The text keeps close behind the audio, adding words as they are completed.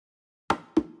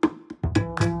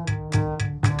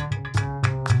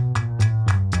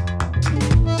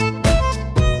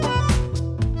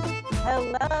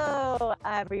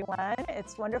everyone.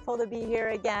 It's wonderful to be here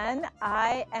again.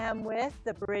 I am with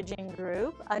the Bridging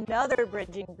Group, another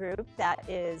bridging group that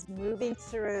is moving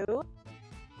through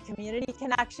community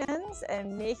connections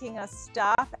and making a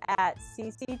stop at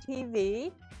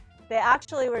CCTV. They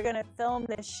actually were going to film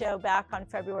this show back on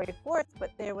February 4th,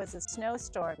 but there was a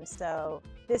snowstorm. So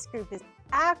this group is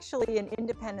actually in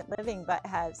independent living, but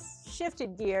has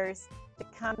shifted gears to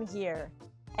come here.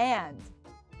 And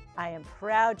I am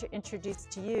proud to introduce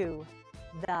to you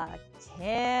the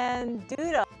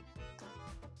Candoodles.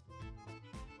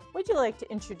 Would you like to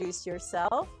introduce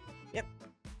yourself? Yep.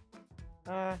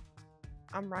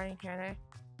 I'm Ryan Cannon,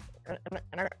 and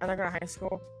I go to high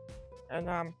school,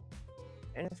 and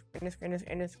it's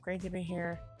great to be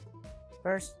here.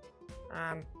 First,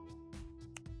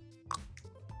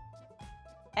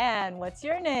 And what's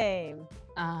your name?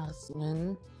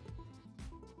 Asmin.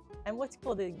 And what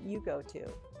school did you go to?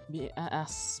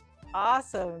 BS.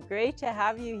 Awesome, great to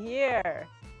have you here.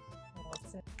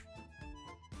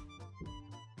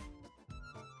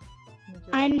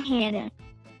 I'm Hannah.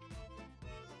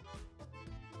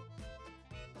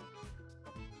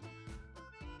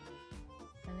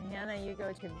 And Hannah, you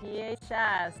go to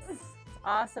BHS. It's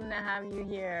awesome to have you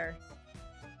here.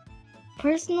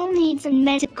 Personal needs and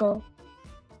medical.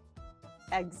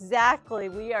 Exactly,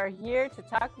 we are here to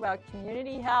talk about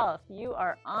community health. You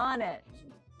are on it.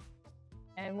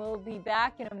 And we'll be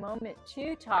back in a moment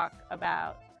to talk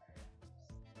about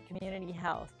community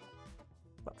health.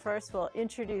 But first, we'll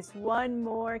introduce one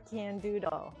more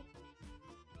Candoodle.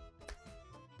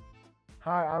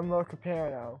 Hi, I'm Mo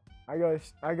Caperno. I go to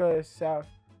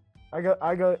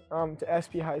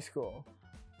SP High School.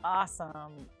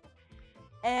 Awesome.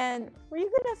 And were you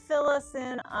going to fill us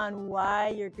in on why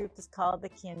your group is called the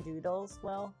Candoodles?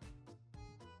 Well,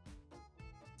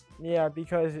 Yeah,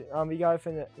 because we got it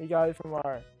from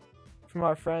our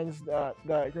friends, the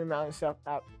Green Mountain Self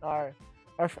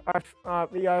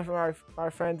we got it from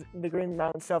our friends, the Green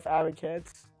Mountain Self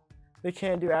Advocates, the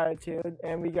Can Do attitude,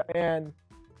 and we got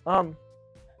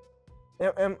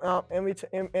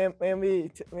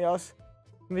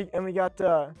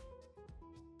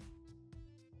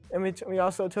we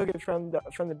also took it from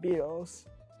the Beatles,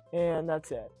 and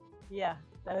that's it. yeah,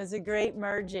 that was a great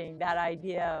merging, that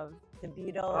idea of the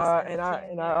Beatles. And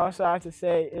I also have to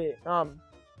say it. I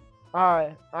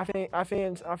think our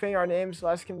name's is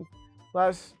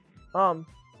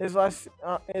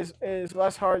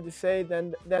less hard to say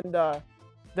than the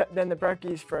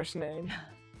Brecky's first name.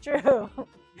 True.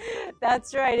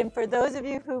 That's right. And for those of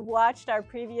you who've watched our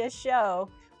previous show,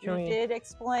 we did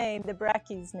explain the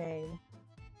Brecky's name.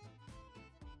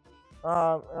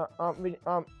 It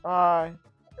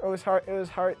was hard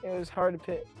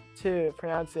to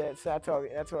pronounce it, so that's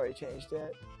why we changed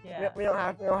it. Yeah. We don't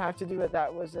have to do it.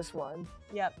 That was this one.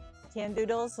 Yep.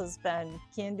 Candoodles has been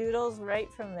Candoodles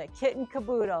right from the kit and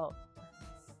caboodle.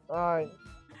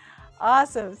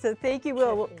 Awesome. So thank you,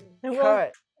 Will.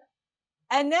 Cut.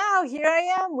 And now here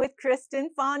I am with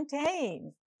Kristin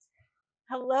Fontaine.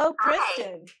 Hello,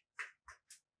 Kristin.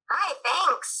 Hi,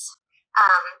 thanks.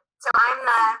 So I'm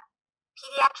the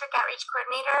Pediatric Outreach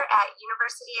Coordinator at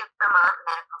University of Vermont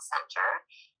Medical Center,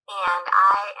 and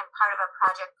I am part of a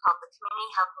project called the Community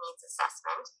Health Needs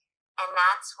Assessment, and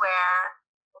that's where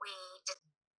we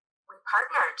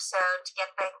partnered to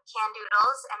get the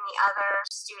Candoodles and the other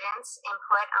students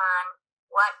input on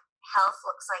what health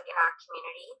looks like in our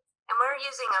community. And we're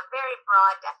using a very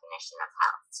broad definition of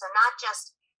health. So not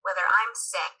just whether I'm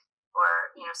sick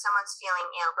or someone's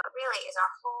feeling ill, but really, is our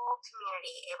whole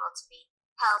community able to be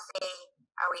healthy?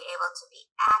 Are we able to be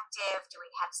active? Do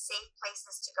we have safe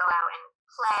places to go out and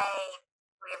play?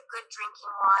 Do we have good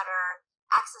drinking water,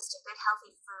 access to good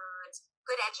healthy foods,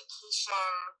 good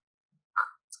education,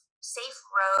 safe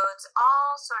roads,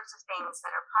 all sorts of things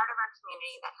that are part of our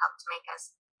community that help to make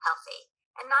us healthy.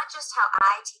 And not just how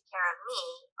I take care of me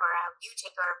or how you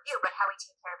take care of you, but how we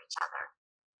take care of each other.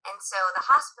 And so the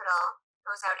hospital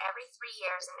goes out every 3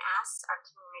 years and asks our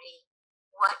community,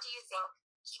 what do you think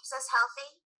keeps us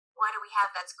healthy? What do we have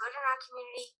that's good in our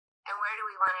community? And where do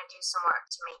we want to do some work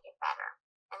to make it better?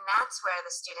 And that's where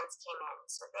the students came in.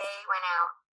 So they went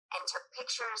out and took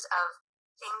pictures of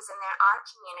things in our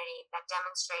community that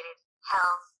demonstrated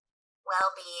health,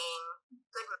 well-being,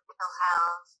 good mental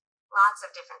health, lots of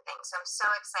different things. So I'm so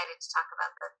excited to talk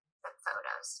about the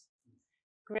photos.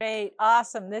 Great,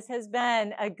 awesome. This has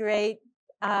been a great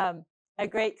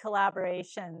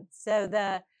collaboration. So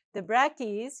the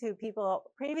Breckies, who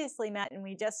people previously met and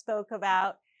we just spoke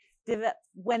about,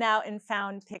 went out and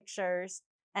found pictures.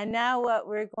 And now what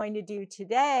we're going to do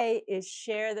today is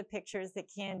share the pictures that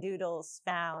Candoodles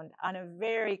found on a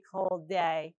very cold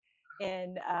day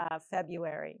in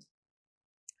February.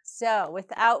 So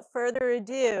without further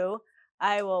ado,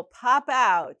 I will pop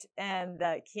out and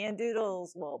the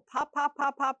Candoodles will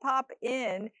pop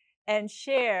in and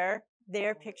share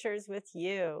their pictures with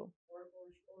you.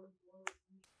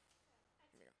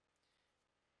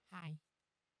 Hi. Hi,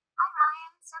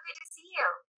 Ryan. So good to see you.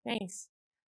 Thanks.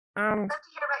 Love to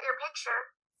hear about your picture.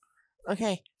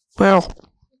 Okay. Well,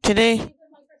 today,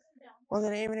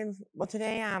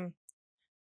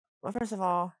 well, first of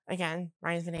all, again,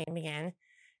 Ryan's the name again,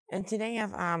 and today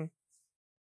I'm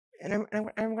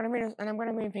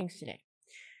gonna read things today.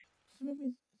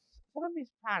 Some of these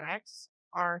products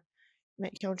are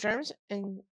kill germs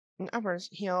and others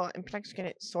heal and protect skin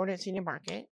at sorted seed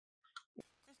market.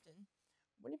 Kristin,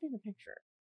 what do you think of the picture?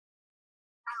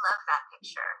 I love that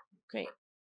picture. Great.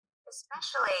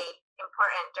 Especially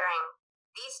important during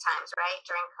these times, right?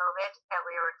 During COVID, that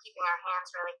we were keeping our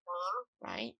hands really clean.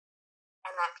 Right.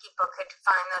 And that people could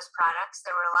find those products.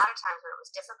 There were a lot of times when it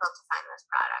was difficult to find those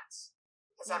products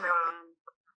because everyone.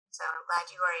 So I'm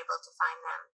glad you were able to find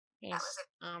them. Yes.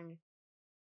 That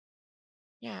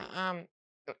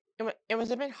was it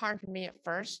was a bit hard for me at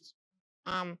first.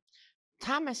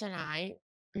 Thomas and I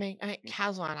was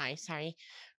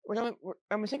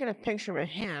taking a picture with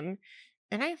him,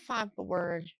 and I thought the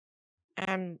word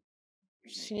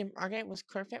senior market was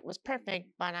perfect,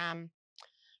 but I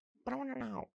want to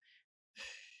know.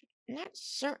 I'm not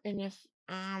certain if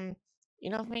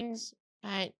things,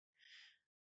 but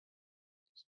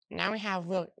now I have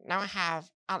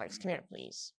Alex. Come here,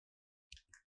 please.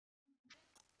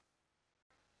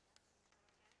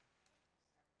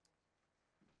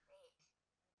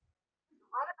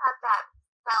 What about that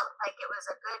felt like it was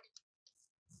a good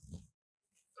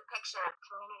depiction of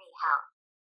community health?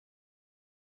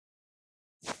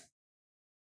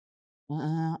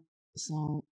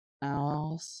 Some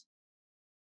else.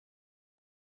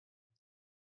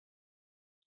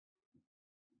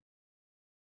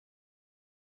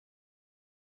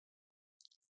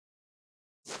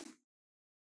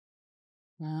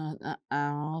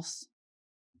 Else.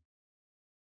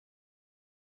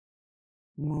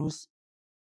 Moose.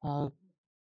 Protecting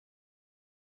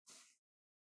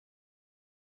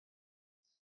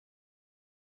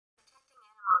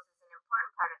animals is an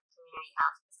important part of community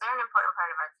health because they're an important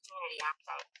part of our community, aren't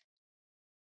they?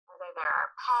 Whether they're our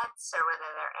pets or whether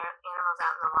they're animals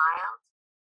out in the wild.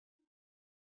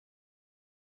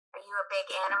 Are you a big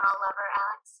animal lover,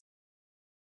 Alex?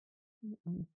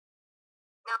 Mm-mm.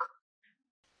 No?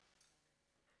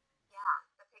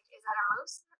 Yeah. Is that a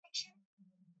moose in the picture?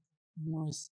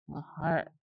 Moose. A heart.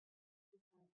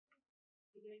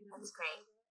 That's great.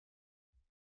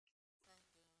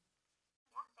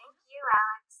 Yeah, thank you,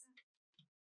 Alex.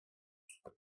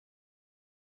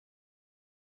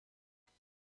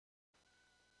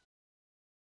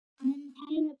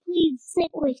 Hannah, please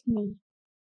sit with me.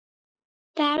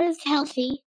 That is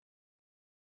healthy,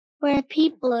 where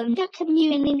people in the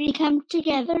community come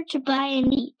together to buy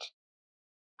and eat.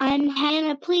 I'm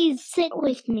Hannah, please sit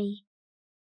with me.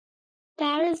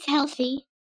 That is healthy,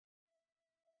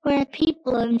 where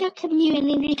people in the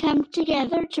community come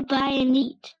together to buy and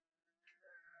eat.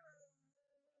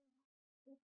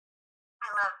 I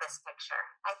love this picture.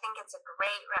 I think it's a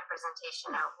great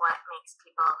representation of what makes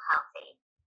people healthy.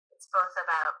 It's both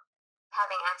about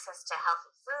having access to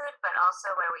healthy food, but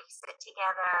also where we sit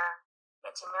together,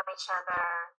 get to know each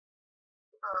other.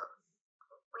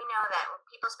 We know that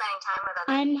people spending time with other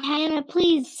I'm Hannah,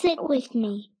 please sit with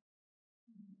me.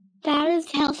 That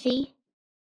is healthy,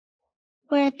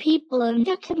 where people in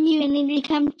the community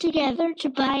come together to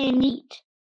buy and eat.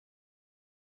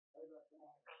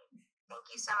 Thank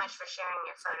you so much for sharing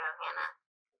your photo, Hannah.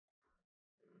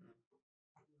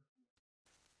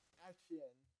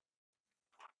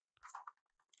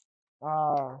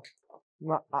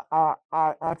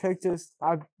 I picked this.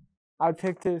 I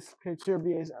picked this picture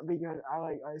because I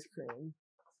like ice cream.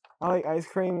 I like ice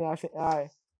cream,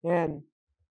 and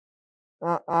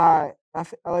I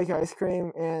like ice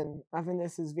cream, and I think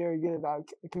this is very good about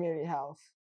community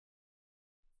health.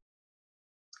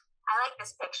 I like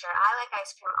this picture. I like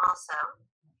ice cream also.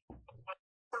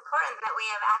 It's important that we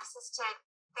have access to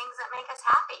things that make us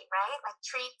happy, right? Like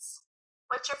treats.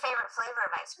 What's your favorite flavor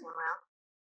of ice cream, Will?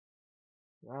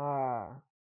 I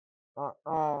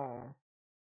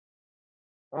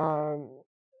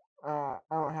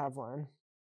don't have one.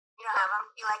 You don't have them?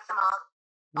 You like them all?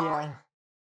 Yeah.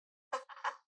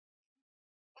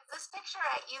 Is this picture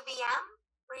at UVM?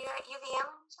 Were you at UVM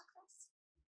when you took this?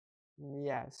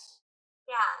 Yes.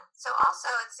 Yeah. So also,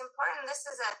 it's important. This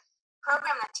is a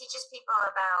program that teaches people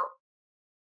about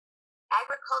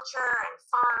agriculture and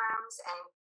farms and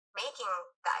making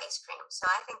the ice cream. So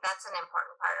I think that's an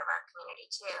important part of our community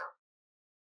too.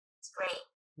 It's great.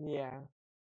 Yeah.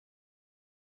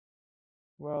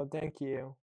 Well, thank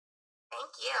you.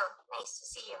 Thank you. Nice to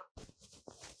see you.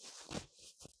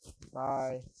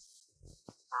 Bye.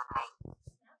 Bye.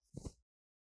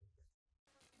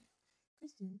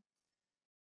 Kristin,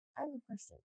 I have a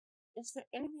question. Is there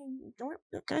anything?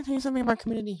 Can I tell you something about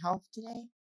community health today?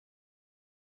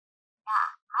 Yeah,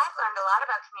 I've learned a lot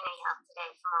about community health today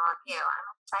from all of you. I'm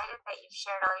excited that you've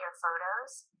shared all your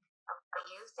photos of what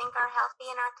you think are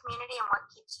healthy in our community and what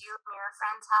keeps you and your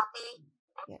friends healthy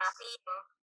and Yes. happy.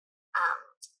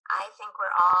 And I think we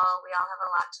all have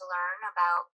a lot to learn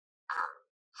about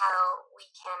how we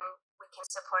can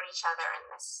support each other in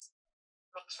this.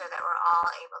 Make sure that we're all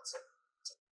able to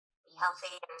be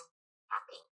healthy and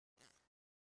happy.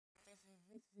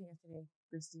 Yesterday,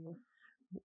 Kristin.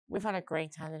 We've had a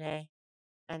great time today,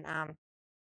 and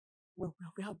we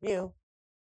hope you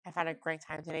have had a great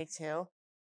time today too.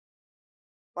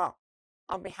 Well,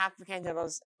 on behalf of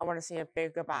Candoodles, I want to say a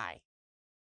big goodbye.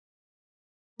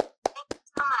 Thank you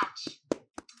so much.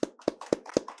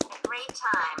 A great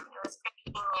time. It was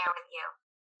great being here with you.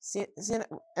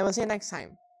 And we'll see you next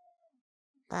time.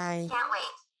 Bye. Can't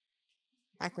wait.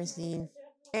 Bye, Kristin.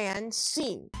 And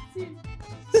scene.